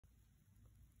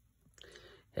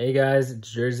Hey guys,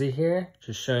 it's Jersey here,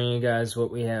 just showing you guys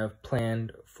what we have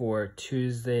planned for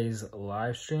Tuesday's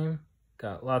live stream.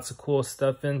 Got lots of cool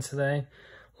stuff in today,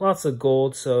 lots of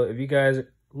gold, so if you guys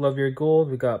love your gold,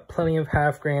 we got plenty of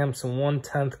half gram, some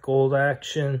 1/10 gold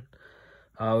action.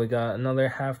 We got another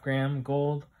half gram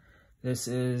gold. This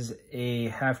is a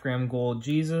half gram gold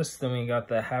Jesus. Then we got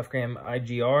the half gram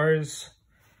IGRs.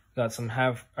 Got some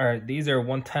these are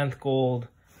 1/10 gold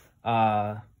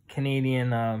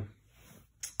Canadian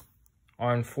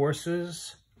Armed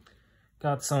Forces.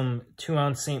 Got some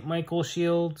 2-ounce St. Michael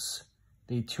shields,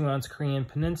 the 2-ounce Korean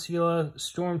Peninsula,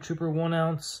 Stormtrooper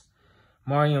 1-ounce,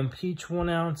 Mario and Peach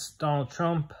 1-ounce, Donald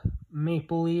Trump,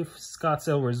 Maple Leaf,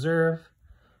 Scottsdale Reserve.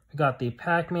 We got the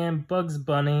Pac-Man, Bugs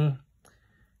Bunny,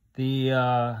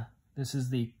 this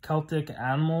is the Celtic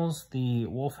Animals, the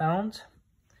Wolfhound.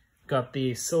 Got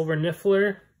the Silver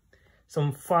Niffler,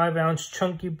 some 5-ounce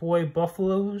Chunky Boy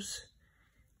Buffaloes,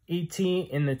 ET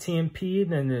in the TMP,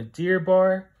 then the Deer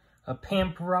Bar, a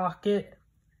Pamp Rocket,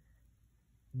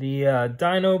 the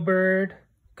Dino Bird.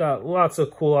 Got lots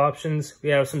of cool options. We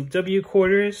have some W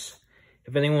quarters.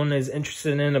 If anyone is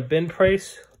interested in a bin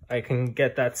price, I can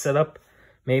get that set up.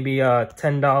 Maybe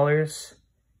 $10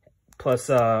 plus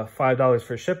 $5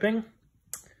 for shipping.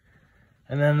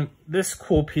 And then this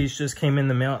cool piece just came in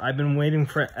the mail. I've been waiting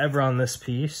forever on this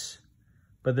piece.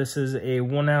 But this is a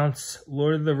 1-ounce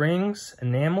Lord of the Rings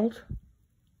enameled.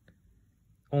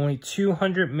 Only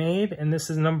 200 made, and this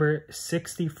is number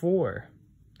 64.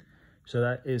 So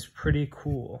that is pretty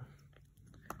cool.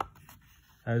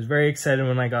 I was very excited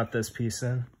when I got this piece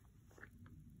in.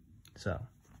 So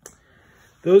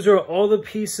those are all the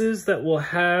pieces that we'll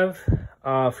have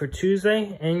for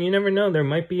Tuesday. And you never know, there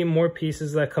might be more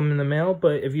pieces that come in the mail.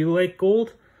 But if you like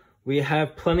gold, we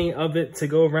have plenty of it to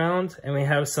go around, and we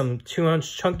have some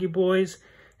 2-ounce Chunky Boys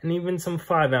and even some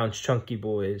 5-ounce Chunky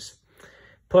Boys.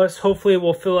 Plus, hopefully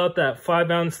we'll fill out that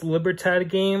 5-ounce Libertad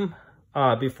game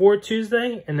before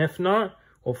Tuesday, and if not,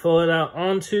 we'll fill it out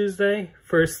on Tuesday,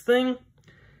 first thing,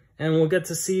 and we'll get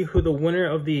to see who the winner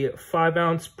of the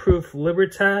 5-ounce Proof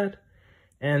Libertad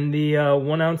and the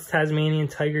 1-ounce Tasmanian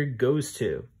Tiger goes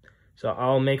to. So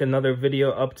I'll make another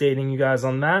video updating you guys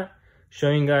on that,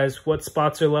 showing you guys what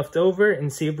spots are left over,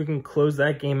 and see if we can close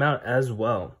that game out as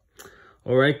well.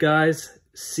 Alright guys,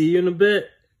 see you in a bit.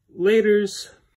 Laters.